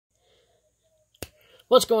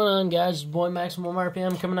What's going on, guys? It's boy Maximum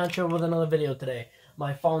RPM coming at you with another video today.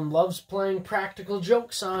 My phone loves playing practical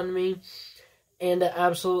jokes on me, and it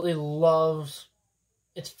absolutely loves...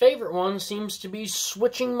 Its favorite one seems to be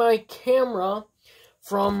switching my camera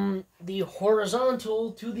from the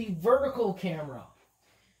horizontal to the vertical camera.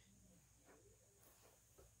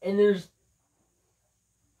 And there's...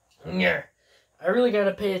 Yeah, I really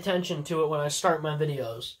gotta pay attention to it when I start my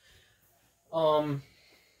videos.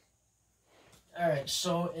 Alright,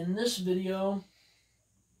 so in this video,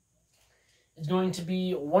 it's going to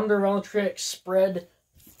be Wonder Valtryek Spread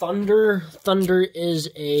Thunder. Thunder is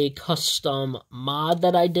a custom mod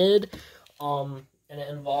that I did, and it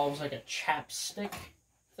involves like a chapstick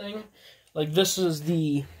thing. Like this is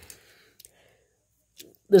the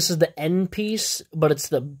end piece, but it's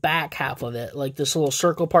the back half of it. Like this little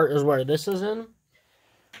circle part is where this is in.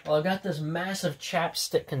 Well, I've got this massive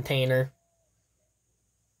chapstick container.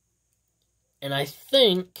 And I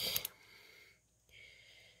think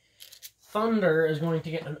Thunder is going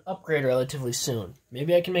to get an upgrade relatively soon.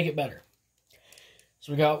 Maybe I can make it better.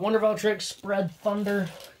 So we got Wonder Valtryek Spread Thunder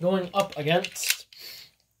going up against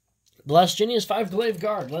Blast Genius 5 Glaive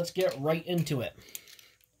Guard. Let's get right into it.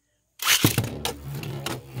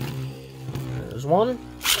 There's one. And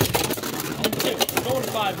two. Going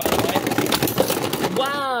to 5, by the way.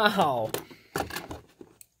 Wow!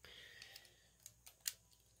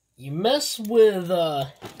 You mess with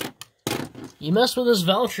this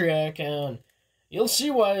Valtryek, and you'll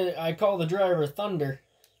see why I call the driver Thunder.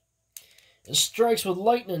 It strikes with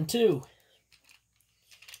lightning, too.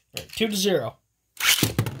 Right, 2-0.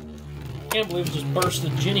 Can't believe it just burst the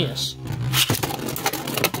Genius.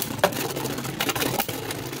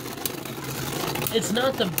 It's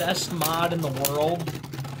not the best mod in the world,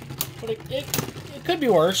 but it could be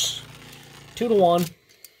worse. 2-1.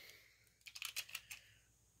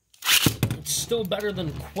 Still better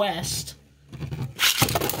than Quest.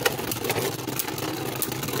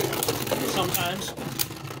 Sometimes.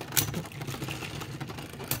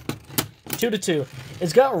 2-2.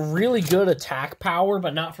 It's got really good attack power,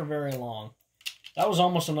 but not for very long. That was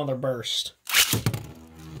almost another burst.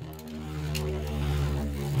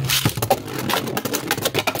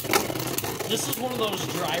 This is one of those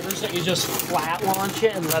drivers that you just flat launch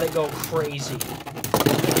it and let it go crazy.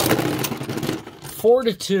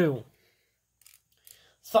 4-2.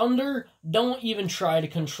 Thunder, don't even try to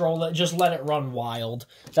control it. Just let it run wild.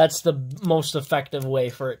 That's the most effective way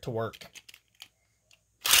for it to work.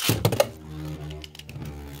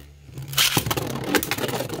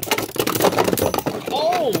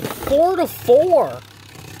 Oh, 4-4.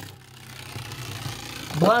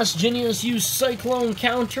 Blast Genius used Cyclone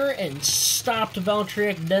Counter and stopped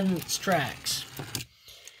Valtryek dead in its tracks.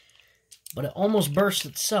 But it almost burst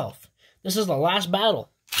itself. This is the last battle.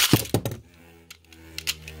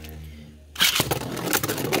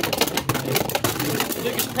 The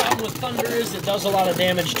biggest problem with Thunder is it does a lot of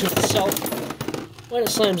damage to itself when it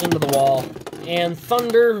slams into the wall. And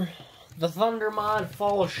the Thunder mod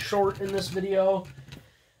falls short in this video.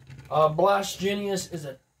 Blast Genius is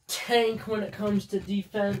a tank when it comes to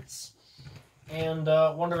defense. And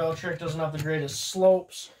Wonder Valtryek doesn't have the greatest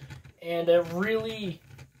slopes. And this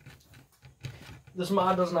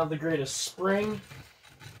mod doesn't have the greatest spring.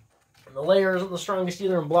 And the layer isn't the strongest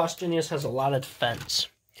either, and Blast Genius has a lot of defense.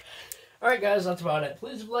 Alright guys, that's about it.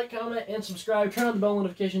 Please like, comment, and subscribe. Turn on the bell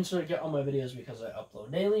notification so you get all my videos because I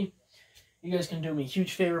upload daily. You guys can do me a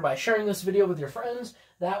huge favor by sharing this video with your friends.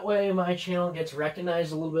 That way my channel gets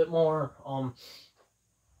recognized a little bit more.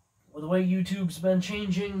 With the way YouTube's been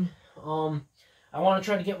changing, I want to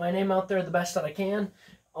try to get my name out there the best that I can.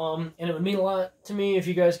 And it would mean a lot to me if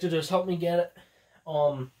you guys could just help me get it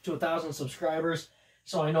to 1,000 subscribers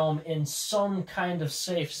so I know I'm in some kind of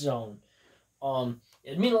safe zone.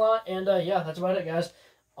 It'd mean a lot, and yeah, that's about it, guys.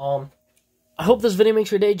 I hope this video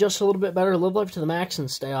makes your day just a little bit better. Live life to the max and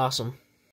stay awesome.